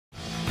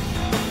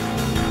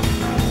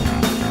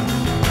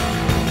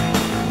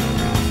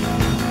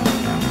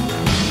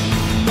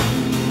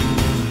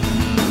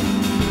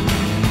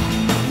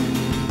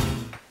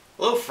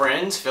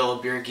friends, fellow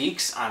beer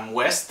geeks. I'm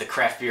Wes, the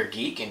Craft Beer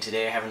Geek, and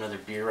today I have another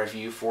beer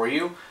review for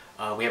you.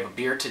 We have a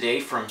beer today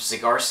from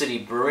Cigar City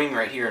Brewing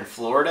right here in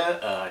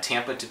Florida,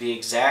 Tampa to be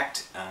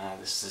exact.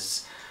 This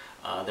is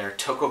their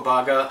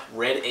Tocobaga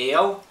Red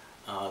Ale.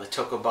 The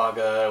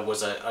Tocobaga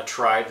was a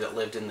tribe that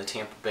lived in the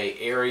Tampa Bay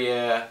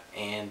area,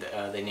 and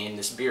they named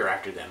this beer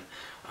after them.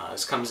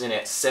 This comes in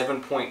at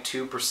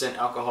 7.2%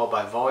 alcohol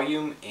by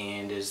volume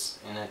and is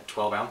in a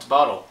 12-ounce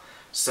bottle.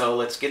 So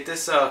let's get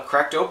this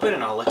cracked open,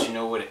 and I'll let you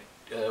know what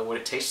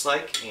it tastes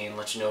like, and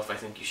let you know if I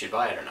think you should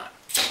buy it or not.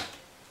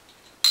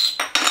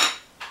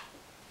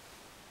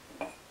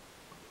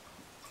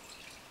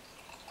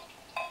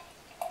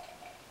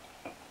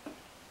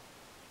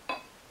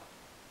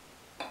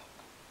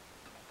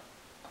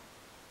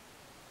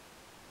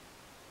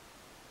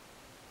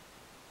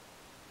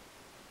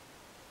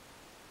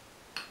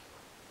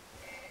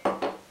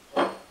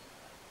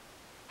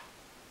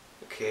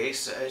 Okay,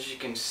 so as you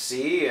can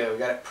see, we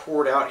got it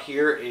poured out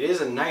here. It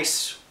is a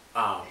nice,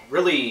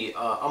 really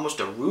almost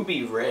a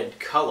ruby red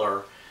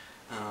color.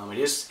 It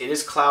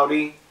is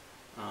cloudy,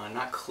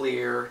 not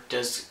clear. It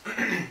does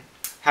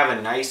have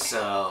a nice,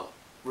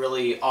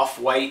 really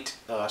off-white,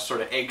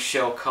 sort of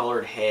eggshell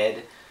colored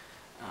head.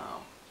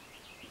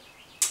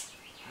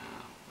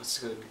 Let's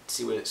go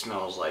see what it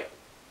smells like.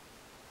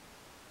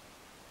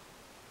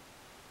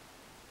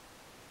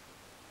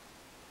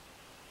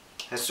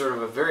 Has sort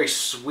of a very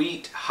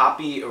sweet,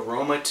 hoppy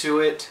aroma to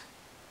it.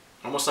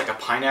 Almost like a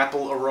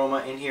pineapple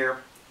aroma in here.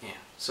 Yeah.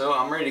 So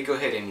I'm ready to go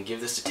ahead and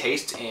give this a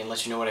taste and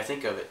let you know what I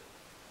think of it.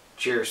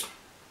 Cheers.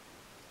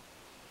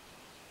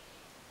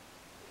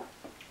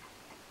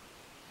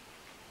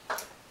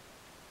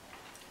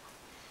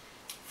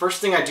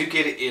 First thing I do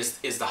get is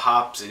the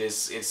hops.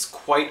 It's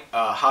quite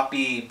a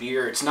hoppy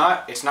beer. It's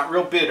not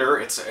real bitter.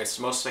 It's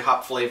mostly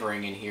hop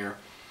flavoring in here.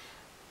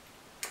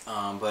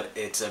 But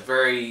it's a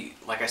very,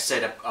 like I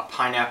said, a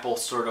pineapple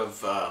sort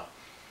of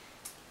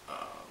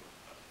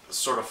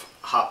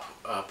hop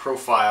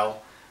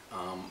profile.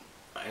 And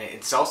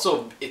it's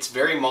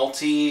very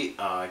malty.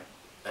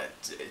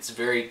 It's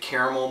very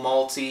caramel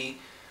malty.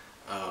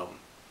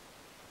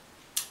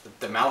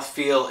 The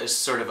mouthfeel is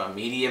sort of a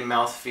medium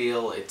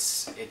mouthfeel.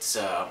 It's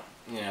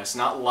you know, it's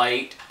not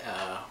light,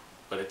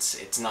 but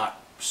it's not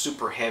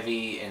super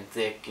heavy and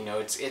thick. You know,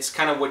 it's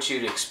kind of what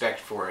you'd expect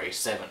for a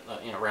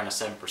around a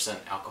 7%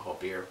 alcohol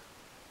beer.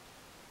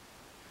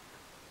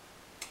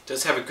 It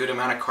does have a good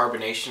amount of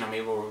carbonation. I'm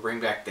able to bring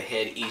back the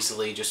head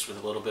easily just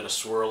with a little bit of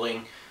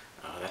swirling.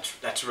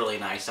 That's really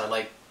nice. I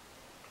like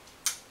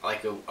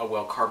a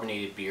well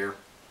carbonated beer.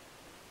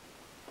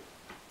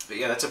 But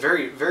yeah, that's a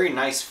very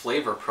nice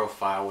flavor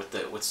profile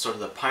with sort of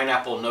the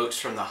pineapple notes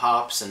from the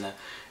hops and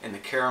the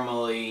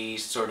caramelly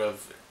sort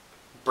of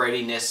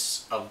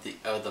breadiness of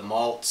the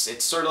malts.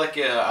 It's sort of like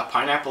a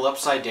pineapple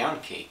upside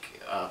down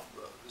cake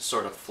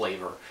sort of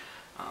flavor.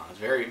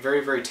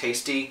 Very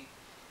tasty.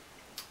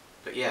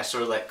 But yeah,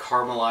 sort of that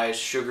caramelized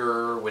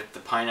sugar with the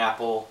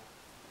pineapple.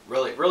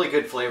 Really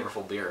good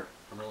flavorful beer.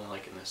 I'm really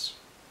liking this.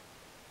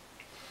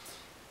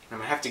 I'm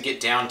gonna have to get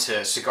down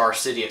to Cigar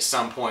City at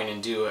some point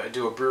and do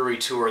a brewery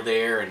tour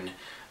there, and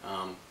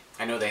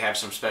I know they have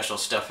some special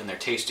stuff in their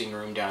tasting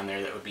room down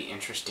there that would be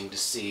interesting to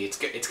see.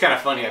 It's kind of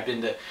funny. I've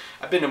been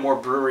to more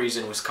breweries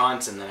in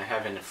Wisconsin than I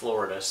have in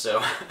Florida,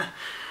 so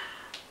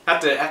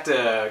have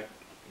to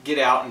get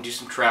out and do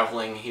some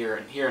traveling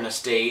here in the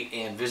state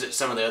and visit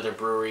some of the other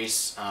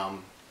breweries.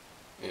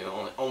 You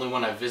know, only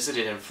one I've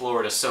visited in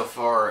Florida so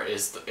far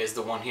is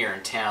the one here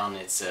in town.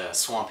 It's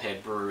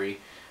Swamphead Brewery.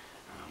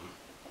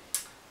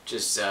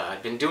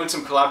 I've been doing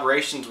some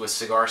collaborations with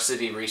Cigar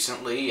City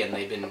recently, and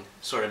they've been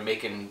sort of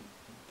making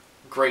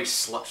great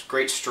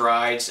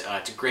strides.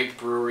 It's a great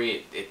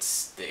brewery.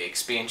 The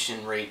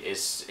expansion rate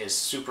is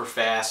super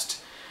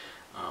fast.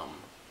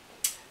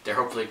 They're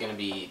hopefully going to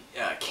be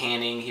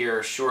canning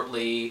here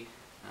shortly.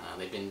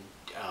 They've been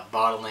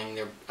bottling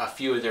a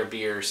few of their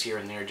beers here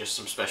and there, just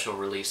some special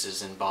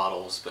releases in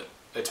bottles, but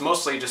it's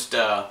mostly just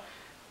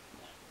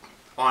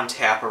on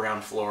tap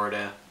around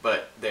Florida.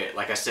 But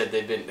like I said,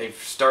 they've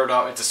started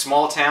off. It's a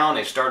small town.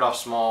 They've started off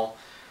small,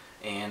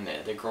 and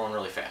they're growing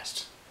really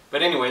fast.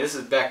 But anyway, this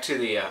is back to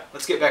the.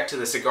 Let's get back to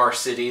the Cigar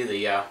City,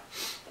 the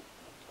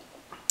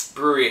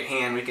brewery at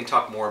hand. We can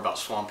talk more about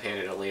Swamphead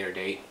at a later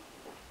date.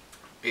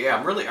 But yeah,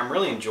 I'm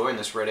really enjoying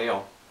this red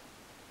ale.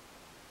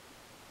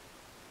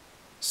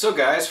 So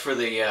guys, for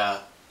the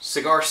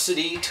Cigar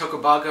City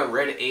Tocobaga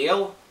Red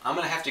Ale, I'm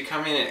going to have to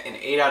come in at an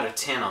 8 out of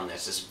 10 on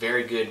this. It's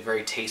very good,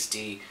 very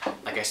tasty.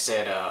 Like I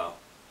said, a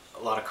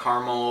lot of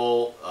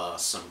caramel,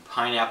 some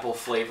pineapple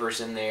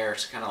flavors in there.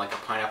 It's kind of like a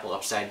pineapple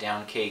upside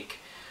down cake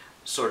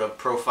sort of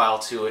profile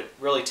to it.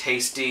 Really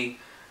tasty.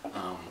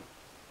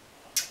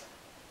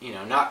 You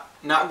know,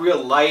 not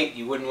real light.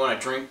 You wouldn't want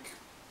to drink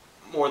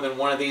more than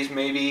one of these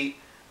maybe.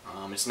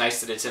 It's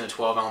nice that it's in a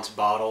 12-ounce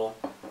bottle,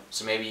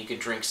 so maybe you could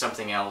drink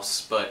something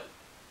else, but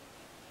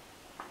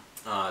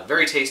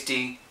very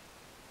tasty.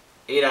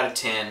 8 out of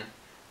 10.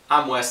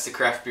 I'm Wes, the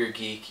Craft Beer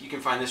Geek. You can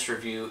find this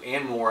review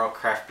and more at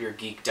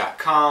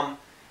craftbeergeek.com.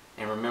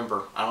 And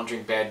remember, I don't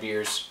drink bad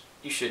beers,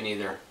 you shouldn't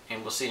either.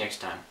 And we'll see you next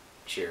time.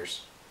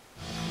 Cheers.